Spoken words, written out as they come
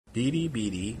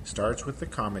BDBD starts with the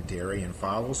commentary and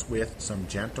follows with some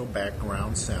gentle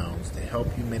background sounds to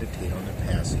help you meditate on the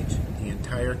passage. The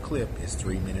entire clip is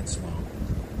 3 minutes long.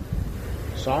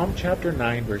 Psalm chapter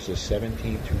 9, verses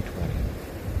 17 through 20.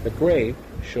 The grave,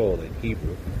 Sheol in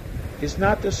Hebrew, is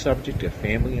not the subject of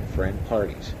family and friend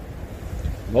parties.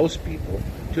 Most people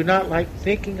do not like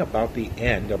thinking about the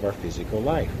end of our physical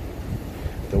life.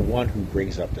 The one who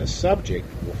brings up the subject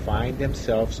will find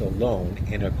themselves alone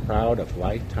in a crowd of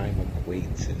lifetime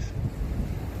acquaintances.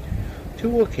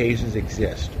 Two occasions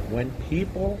exist when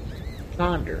people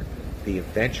ponder the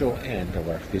eventual end of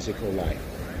our physical life.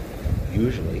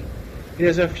 Usually, it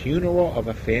is a funeral of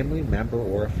a family member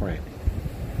or a friend.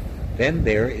 Then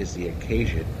there is the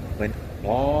occasion when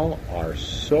all are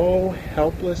so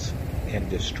helpless and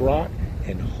distraught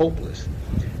and hopeless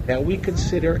that we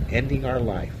consider ending our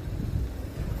life.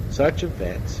 Such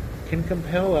events can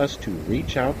compel us to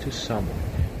reach out to someone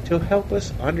to help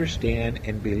us understand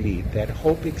and believe that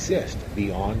hope exists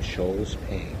beyond Sheol's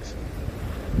pangs.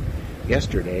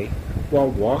 Yesterday, while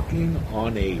walking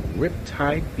on a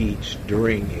riptide beach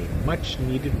during a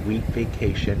much-needed week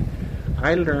vacation,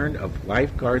 I learned of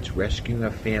lifeguards rescuing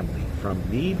a family from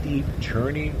knee-deep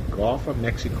churning Gulf of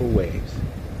Mexico waves.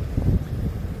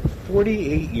 A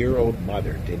 48-year-old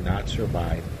mother did not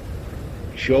survive.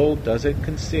 Sheol doesn't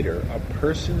consider a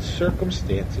person's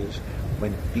circumstances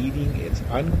when feeding its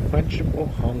unquenchable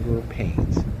hunger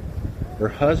pains. Her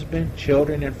husband,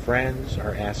 children, and friends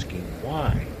are asking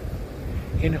why,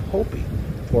 and hoping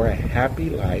for a happy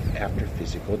life after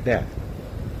physical death.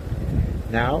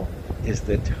 Now is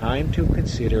the time to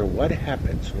consider what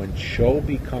happens when Sheol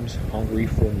becomes hungry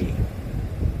for me.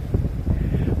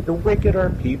 The wicked are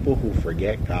people who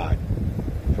forget God.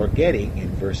 Forgetting, in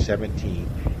verse 17,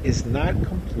 is not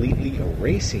completely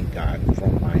erasing God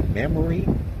from my memory.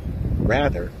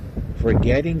 Rather,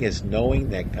 forgetting is knowing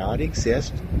that God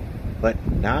exists, but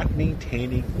not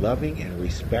maintaining loving and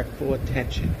respectful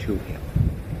attention to Him.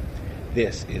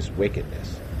 This is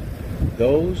wickedness.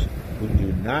 Those who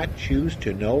do not choose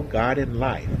to know God in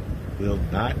life will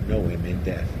not know Him in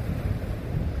death.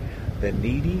 The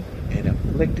needy and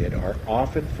afflicted are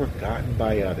often forgotten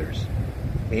by others.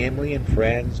 Family and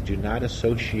friends do not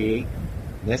necessarily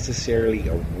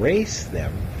erase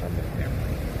them from the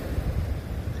memory.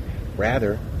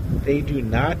 Rather, they do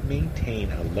not maintain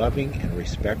a loving and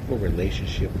respectful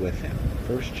relationship with Him.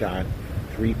 1 John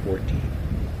 3:14.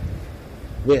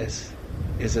 This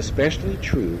is especially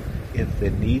true if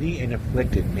the needy and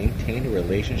afflicted maintain a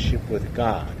relationship with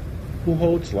God, who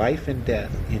holds life and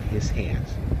death in His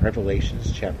hands.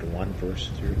 Revelations chapter 1, verse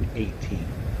 18.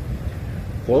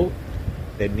 Quote,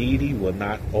 the needy will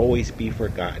not always be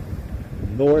forgotten,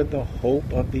 nor the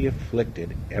hope of the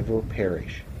afflicted ever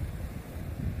perish.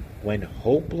 When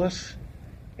hopeless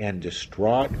and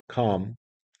distraught come,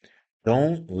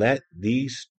 don't let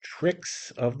these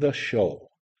tricks of the Sheol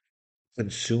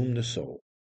consume the soul.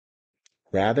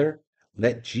 Rather,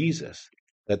 let Jesus,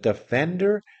 the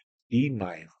defender, be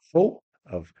my hope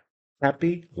of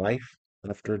happy life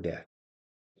after death.